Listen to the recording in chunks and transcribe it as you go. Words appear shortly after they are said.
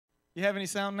You have any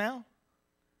sound now?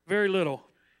 Very little.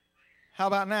 How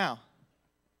about now?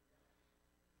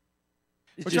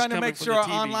 It's We're just trying to coming make from sure the our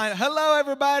TVs. online. Hello,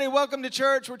 everybody. Welcome to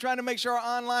church. We're trying to make sure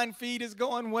our online feed is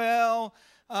going well.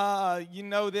 You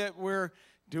know that we're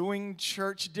doing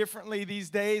church differently these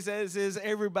days, as is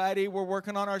everybody. We're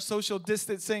working on our social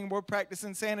distancing. We're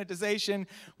practicing sanitization.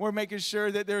 We're making sure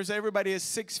that everybody is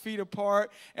 6 feet apart.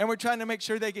 And we're trying to make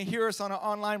sure they can hear us on an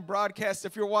online broadcast.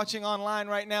 If you're watching online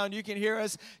right now and you can hear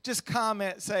us, just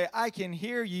comment, say, I can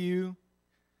hear you.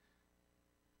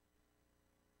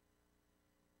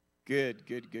 Good.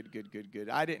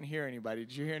 I didn't hear anybody.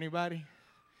 Did you hear anybody?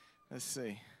 Let's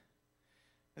see.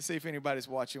 Let's see if anybody's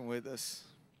watching with us.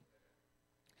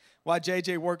 While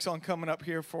JJ works on coming up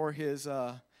here for his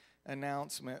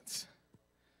announcements.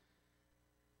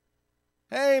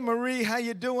 Hey, Marie, how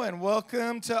you doing?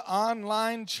 Welcome to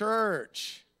Online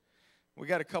Church. We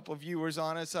got a couple of viewers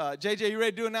on us. JJ, you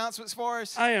ready to do announcements for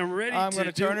us? I am ready I'm to going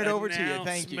to turn do it over to you.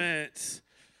 Thank you. announcements.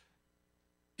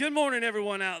 Good morning,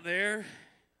 everyone out there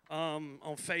on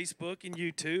Facebook and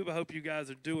YouTube. I hope you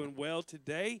guys are doing well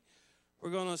today.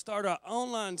 We're going to start our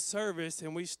online service,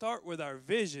 and we start with our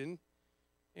vision.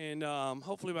 And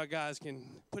hopefully my guys can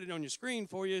put it on your screen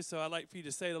for you, so I'd like for you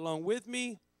to say it along with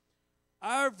me.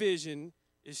 Our vision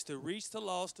is to reach the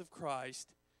lost of Christ,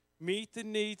 meet the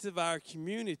needs of our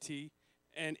community,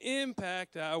 and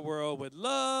impact our world with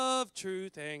love,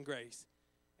 truth, and grace.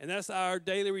 And that's our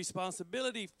daily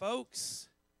responsibility, folks.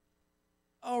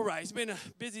 All right, it's been a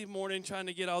busy morning trying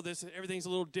to get all this. Everything's a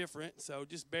little different, so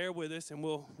just bear with us, and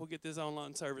we'll get this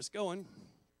online service going.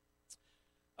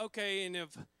 Okay, and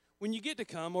when you get to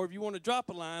come, or if you want to drop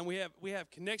a line, we have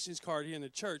connections card here in the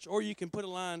church, or you can put a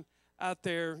line out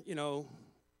there,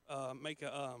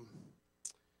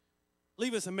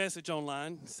 leave us a message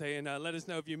online saying, let us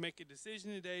know if you make a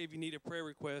decision today, if you need a prayer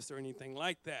request or anything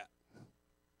like that.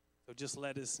 So just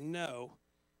let us know.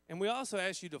 And we also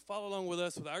ask you to follow along with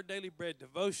us with our Daily Bread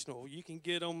devotional. You can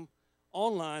get them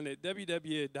online at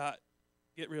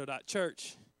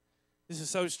www.getreal.church. This is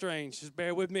so strange. Just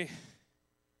bear with me.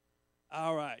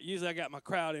 All right. Usually I got my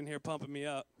crowd in here pumping me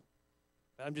up.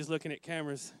 I'm just looking at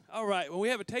cameras. All right. Well, we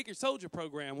have a Take Your Soldier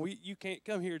program. You can't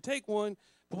come here to take one,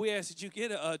 but we ask that you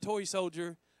get a toy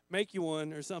soldier, make you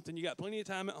one or something. You got plenty of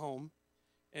time at home,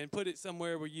 and put it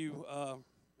somewhere where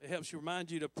it helps you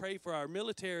remind you to pray for our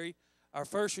military, our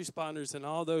first responders, and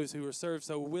all those who are served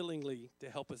so willingly to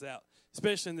help us out,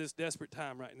 especially in this desperate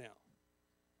time right now.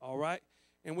 All right?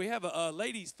 And we have a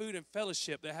ladies' food and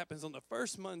fellowship that happens on the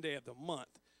first Monday of the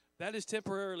month. That is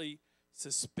temporarily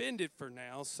suspended for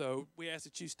now, so we ask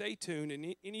that you stay tuned.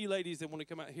 And any ladies that want to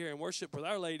come out here and worship with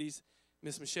our ladies,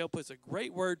 Miss Michelle puts a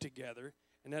great word together,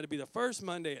 and that'll be the first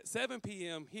Monday at 7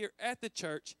 p.m. here at the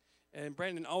church. And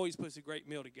Brandon always puts a great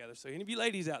meal together. So any of you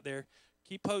ladies out there,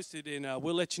 keep posted, and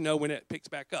we'll let you know when it picks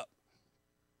back up.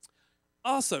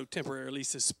 Also temporarily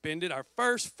suspended our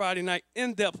first Friday night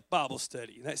in-depth Bible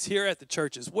study. And that's here at the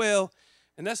church as well,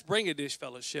 and that's Bring a Dish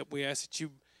Fellowship. We ask that you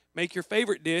make your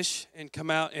favorite dish and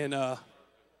come out, and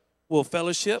we'll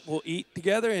fellowship, we'll eat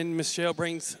together, and Michelle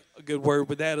brings a good word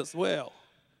with that as well.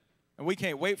 And we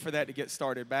can't wait for that to get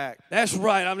started back. That's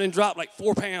right. I've been dropped like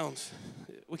 4 pounds.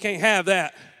 We can't have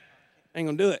that. Ain't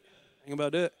going to do it. Ain't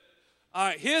about to do it. All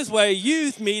right, here's way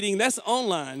youth meeting. That's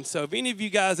online. So if any of you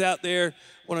guys out there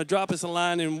want to drop us a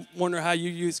line and wonder how you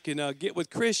youth can get with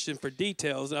Christian for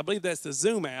details, and I believe that's the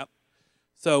Zoom app.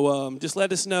 So just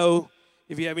let us know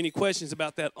if you have any questions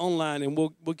about that online, and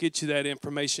we'll get you that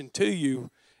information to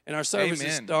you. And our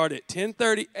services start at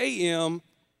 10:30 a.m.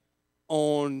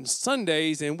 on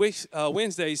Sundays, and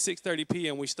Wednesdays, 6:30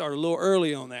 p.m. We start a little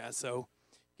early on that, so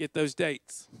get those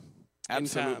dates.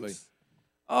 Absolutely.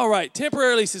 All right,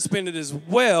 temporarily suspended as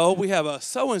well. We have a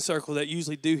sewing circle that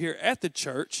usually do here at the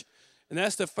church, and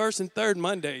that's the first and third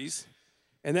Mondays,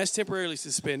 and that's temporarily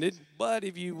suspended. But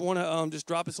if you want to just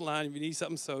drop us a line, if you need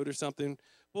something sewed or something,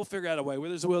 we'll figure out a way. Where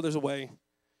there's a will, there's a way. If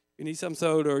you need something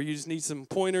sewed or you just need some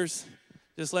pointers,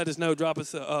 just let us know. Drop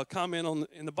us a comment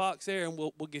in the box there, and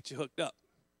we'll get you hooked up.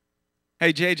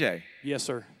 Hey, JJ. Yes,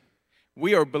 sir.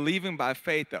 We are believing by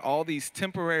faith that all these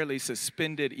temporarily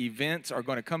suspended events are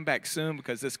going to come back soon,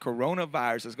 because this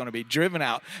coronavirus is going to be driven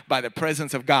out by the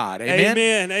presence of God.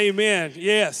 Amen? Amen.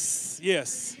 Yes.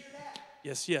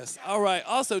 All right.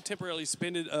 Also temporarily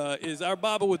suspended is our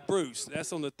Bible with Bruce.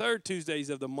 That's on the third Tuesdays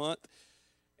of the month.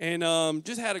 And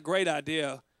just had a great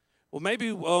idea. Well,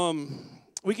 maybe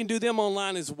we can do them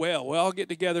online as well. We'll all get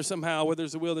together somehow. Where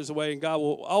there's a will, there's a way. And God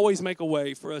will always make a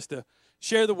way for us to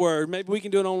share the word. Maybe we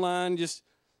can do it online, just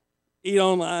eat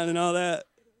online and all that.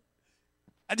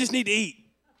 I just need to eat.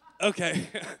 Okay.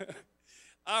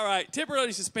 All right,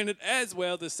 temporarily suspended as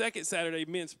well the second Saturday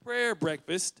men's prayer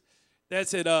breakfast.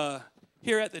 That's at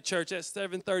here at the church at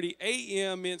 7:30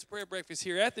 a.m. Men's prayer breakfast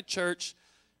here at the church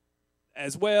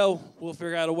as well. We'll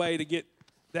figure out a way to get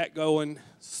that going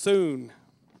soon.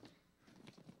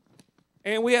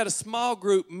 And we had a small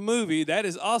group movie that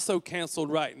is also canceled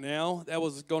right now. That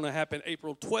was going to happen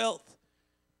April 12th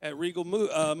at Regal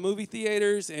Movie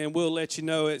Theaters, and we'll let you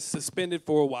know it's suspended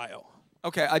for a while.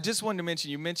 Okay, I just wanted to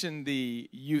mention, you mentioned the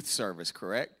youth service,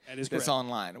 correct? That is That's correct.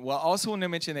 online. Well, I also want to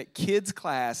mention that kids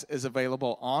class is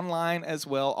available online as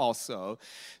well also.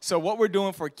 So what we're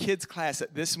doing for kids class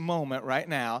at this moment right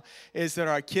now is that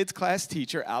our kids class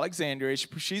teacher, Alexandria,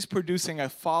 she's producing a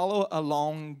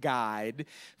follow-along guide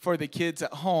for the kids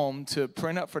at home to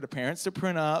print up, for the parents to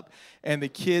print up, and the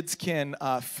kids can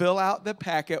fill out the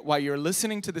packet while you're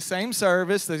listening to the same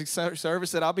service, the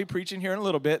service that I'll be preaching here in a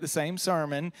little bit, the same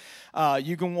sermon.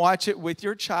 You can watch it with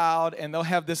your child, and they'll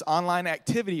have this online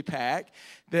activity pack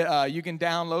that you can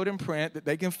download and print that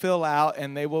they can fill out,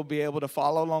 and they will be able to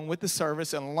follow along with the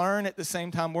service and learn at the same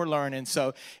time we're learning.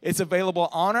 So it's available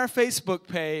on our Facebook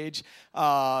page.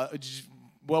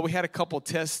 Well, we had a couple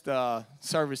test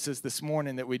services this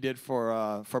morning that we did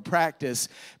for practice,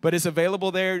 but it's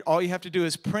available there. All you have to do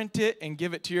is print it and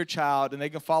give it to your child, and they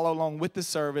can follow along with the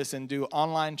service and do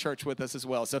online church with us as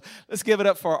well. So let's give it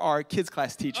up for our kids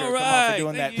class teacher. All Come on, right. for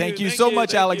doing that. Thank Thank you. you Thank so you.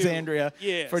 much, Thank you. Alexandria,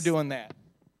 Yes. for doing that.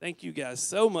 Thank you guys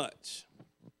so much.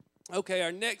 Okay,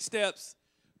 our next steps,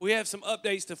 we have some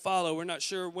updates to follow. We're not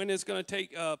sure when it's going to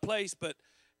take place, but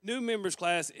new members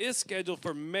class is scheduled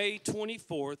for May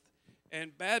 24th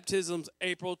and baptisms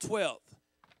April 12th.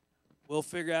 We'll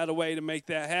figure out a way to make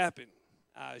that happen.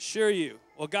 I assure you.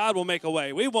 Well, God will make a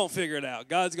way. We won't figure it out.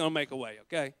 God's going to make a way,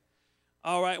 okay?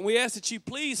 All right, and we ask that you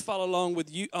please follow along with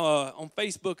you on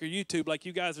Facebook or YouTube like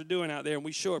you guys are doing out there, and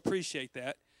we sure appreciate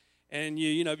that. And,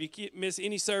 you know, if you miss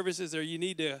any services or you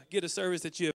need to get a service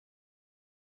that you